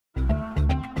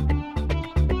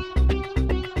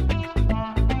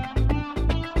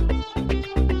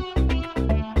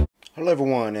Hello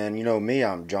everyone, and you know me,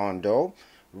 I'm John Doe,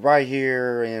 right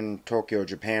here in Tokyo,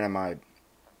 Japan, in my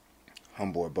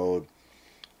humble abode.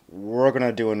 We're going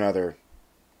to do another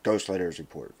Ghost Letters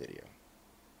Report video.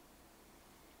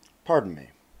 Pardon me.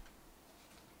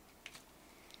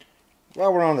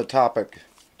 While we're on the topic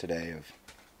today of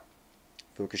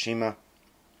Fukushima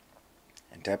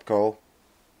and TEPCO,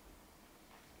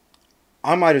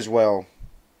 I might as well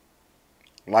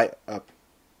light up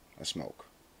a smoke.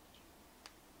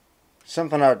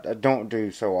 Something I don't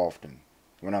do so often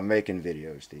when I'm making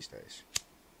videos these days.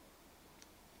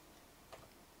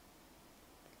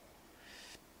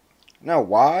 Now,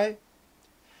 why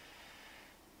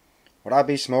would I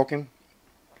be smoking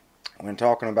when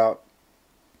talking about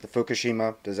the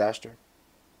Fukushima disaster?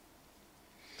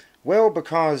 Well,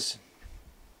 because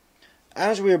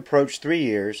as we approach 3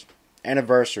 years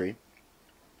anniversary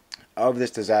of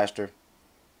this disaster,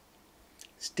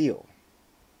 still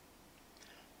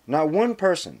not one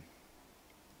person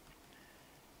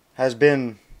has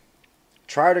been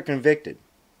tried or convicted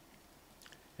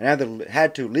and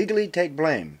had to legally take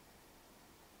blame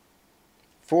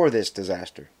for this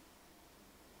disaster.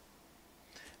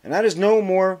 And that is no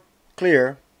more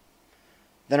clear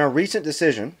than a recent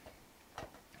decision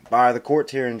by the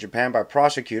courts here in Japan, by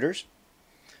prosecutors,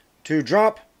 to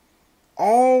drop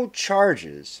all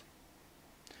charges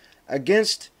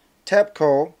against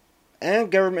TEPCO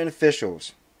and government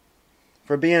officials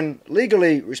for being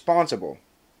legally responsible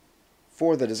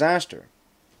for the disaster.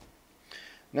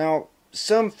 Now,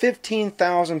 some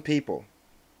 15,000 people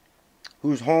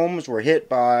whose homes were hit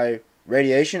by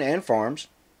radiation and farms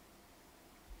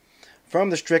from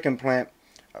the stricken plant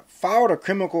filed a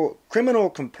criminal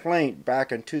complaint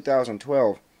back in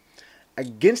 2012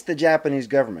 against the Japanese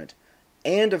government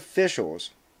and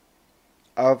officials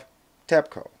of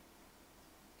TEPCO.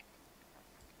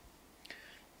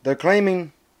 They're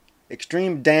claiming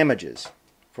extreme damages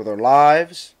for their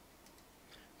lives,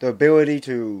 their ability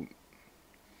to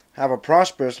have a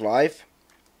prosperous life,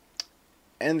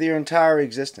 and their entire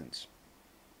existence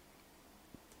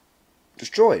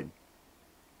destroyed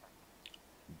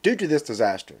due to this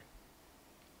disaster.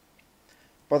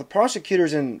 But the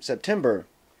prosecutors in September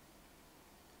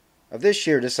of this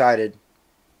year decided,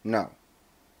 no,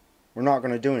 we're not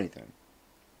going to do anything.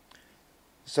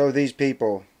 So these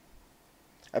people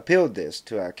appealed this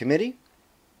to a committee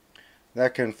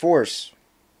that can force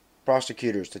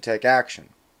prosecutors to take action.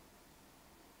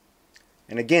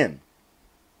 And again,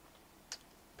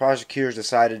 prosecutors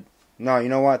decided, no, you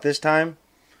know what, this time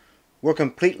we're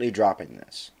completely dropping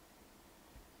this.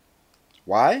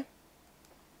 Why?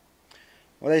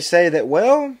 Well, they say that,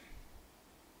 well,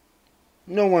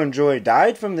 no one really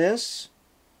died from this,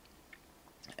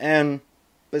 and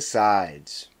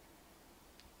besides,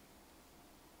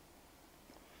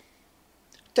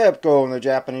 TEPCO and the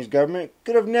Japanese government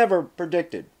could have never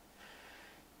predicted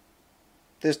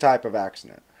this type of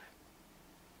accident.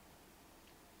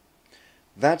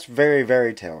 That's very,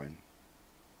 very telling,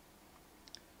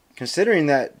 considering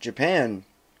that Japan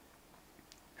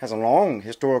has a long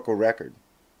historical record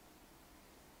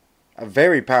of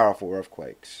very powerful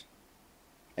earthquakes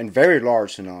and very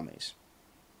large tsunamis.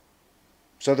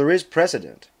 So there is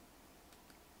precedent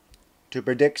to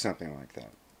predict something like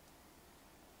that.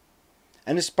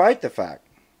 And despite the fact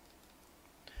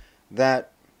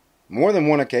that more than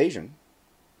one occasion,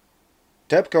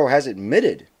 TEPCO has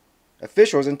admitted,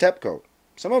 officials in TEPCO,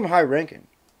 some of them high-ranking,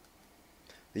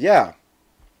 yeah,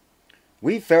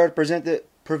 we failed to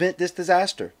prevent this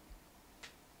disaster.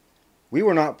 We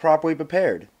were not properly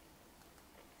prepared.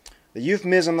 The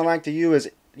euphemism I like to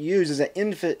use is an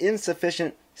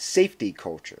insufficient safety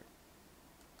culture.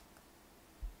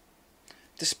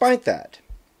 Despite that,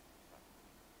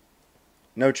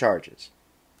 no charges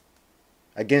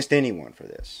against anyone for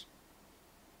this.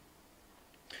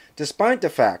 Despite the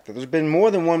fact that there's been more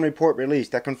than one report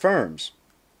released that confirms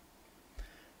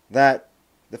that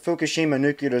the Fukushima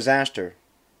nuclear disaster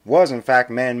was in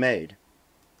fact man-made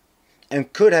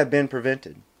and could have been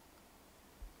prevented.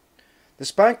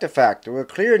 Despite the fact there were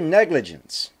clear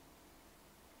negligence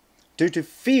due to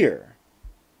fear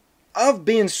of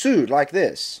being sued like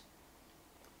this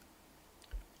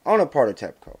on a part of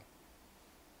TEPCO.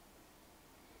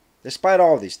 Despite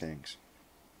all these things,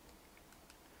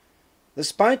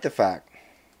 despite the fact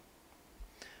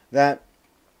that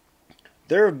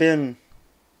there have been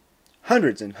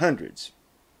hundreds and hundreds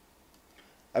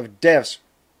of deaths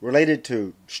related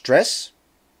to stress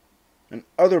and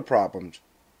other problems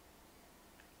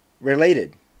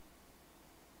related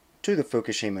to the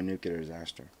Fukushima nuclear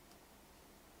disaster.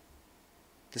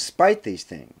 Despite these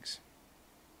things,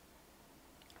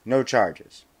 no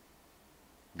charges.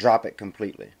 drop it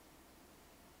completely.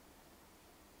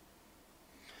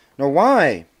 Now,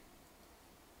 why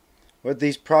would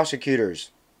these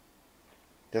prosecutors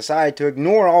decide to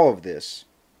ignore all of this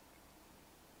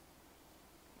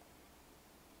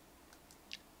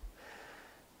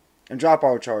and drop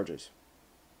all charges?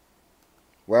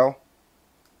 Well,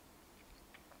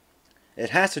 it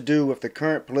has to do with the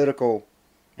current political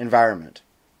environment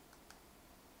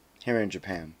here in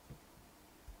Japan.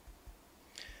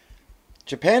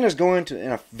 Japan is going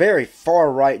in a very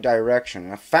far right direction,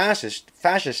 in a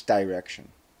fascist direction,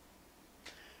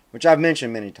 which I've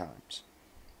mentioned many times.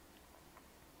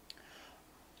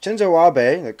 Shinzo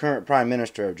Abe, the current Prime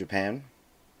Minister of Japan,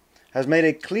 has made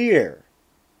it clear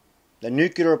that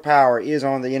nuclear power is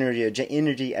on the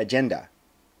energy agenda.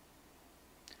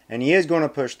 And he is going to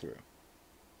push through.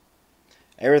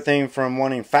 Everything from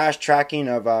wanting fast tracking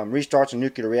of restarts of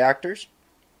nuclear reactors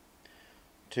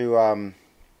to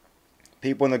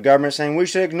people in the government saying we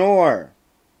should ignore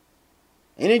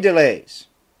any delays,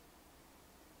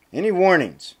 any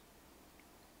warnings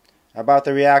about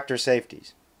the reactor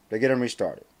safeties to get them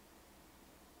restarted.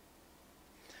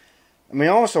 And we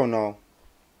also know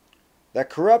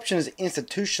that corruption is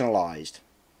institutionalized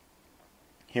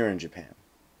here in Japan.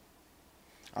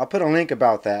 I'll put a link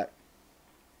about that,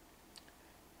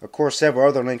 of course several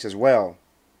other links as well,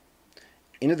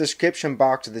 in the description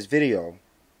box of this video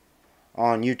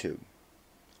on YouTube.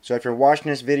 So if you're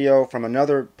watching this video from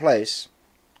another place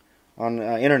on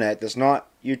internet that's not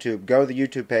YouTube, go to the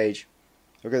YouTube page,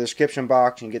 look at the description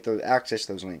box, and get the access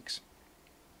to those links.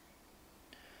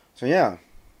 So yeah,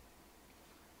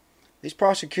 these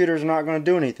prosecutors are not going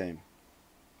to do anything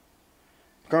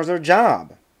because their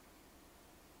job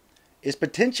is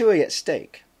potentially at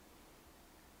stake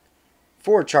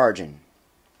for charging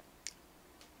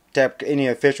any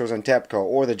officials in TEPCO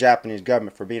or the Japanese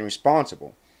government for being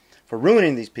responsible for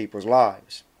ruining these people's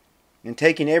lives and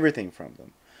taking everything from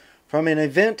them from an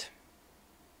event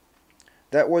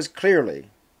that was clearly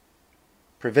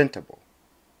preventable.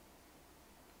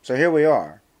 So here we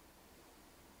are,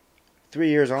 3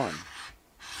 years on.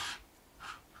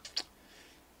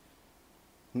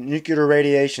 Nuclear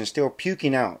radiation still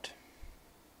puking out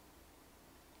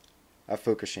of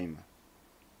Fukushima.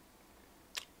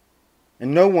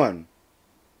 And no one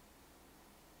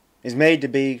is made to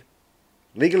be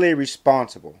legally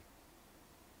responsible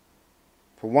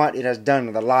for what it has done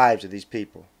to the lives of these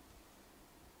people.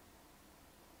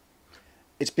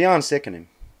 It's beyond sickening,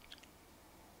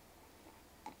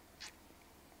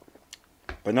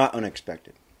 but not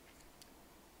unexpected.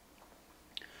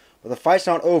 But the fight's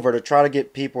not over to try to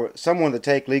get someone to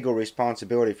take legal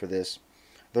responsibility for this.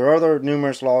 There are other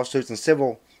numerous lawsuits and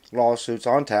civil lawsuits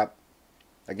on tap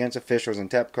against officials in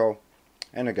TEPCO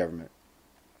and the government.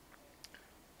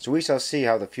 So we shall see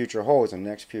how the future holds in the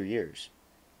next few years.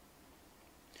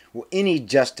 Will any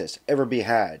justice ever be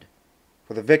had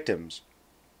for the victims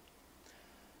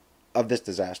of this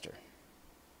disaster?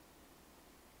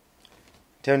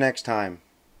 Till next time,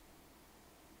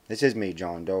 this is me,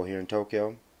 John Doe, here in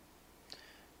Tokyo.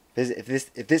 If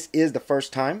this is the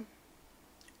first time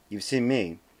you've seen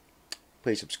me,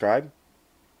 please subscribe.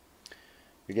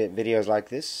 We get videos like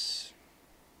this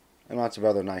and lots of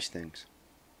other nice things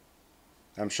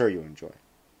I'm sure you'll enjoy.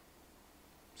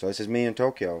 So this is me in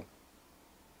Tokyo.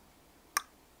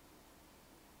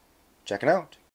 Check it out.